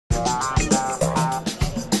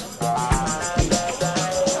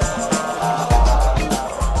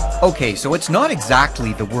Okay, so it's not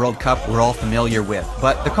exactly the World Cup we're all familiar with,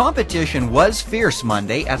 but the competition was fierce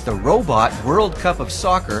Monday at the Robot World Cup of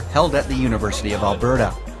Soccer held at the University of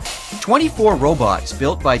Alberta. 24 robots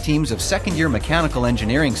built by teams of second-year mechanical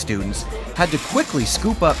engineering students had to quickly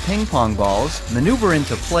scoop up ping pong balls, maneuver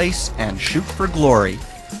into place, and shoot for glory.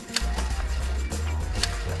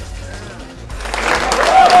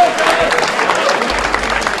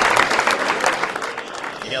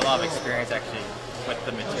 You get a lot of experience actually with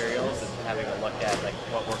the materials and having a look at like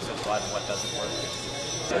what works with what and what doesn't work.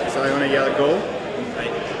 So I want to yell go,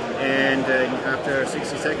 Right. and after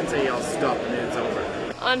 60 seconds I yell stop, and then it's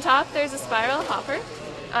over. On top there's a spiral hopper,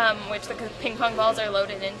 which the ping pong balls are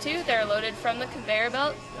loaded into. They're loaded from the conveyor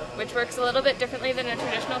belt, which works a little bit differently than a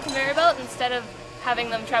traditional conveyor belt. Instead of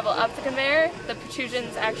having them travel up the conveyor, the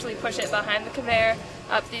protrusions actually push it behind the conveyor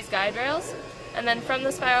up these guide rails. And then from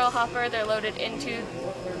the spiral hopper they're loaded into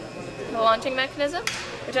the launching mechanism,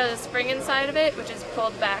 which has a spring inside of it, which is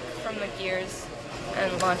pulled back from the gears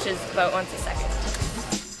and launches about once a second.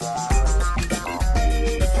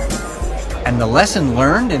 And the lesson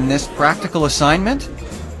learned in this practical assignment?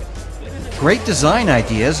 Great design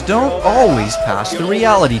ideas don't always pass the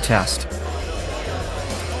reality test.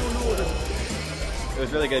 It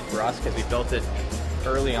was really good for us because we built it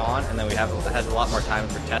early on, and then it has a lot more time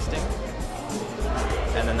for testing.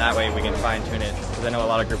 And then that way we can fine tune it, because I know a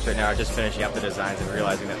lot of groups right now are just finishing up the designs and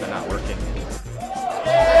realizing that they're not working.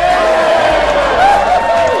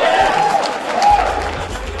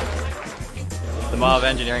 The model of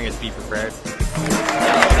engineering is be prepared.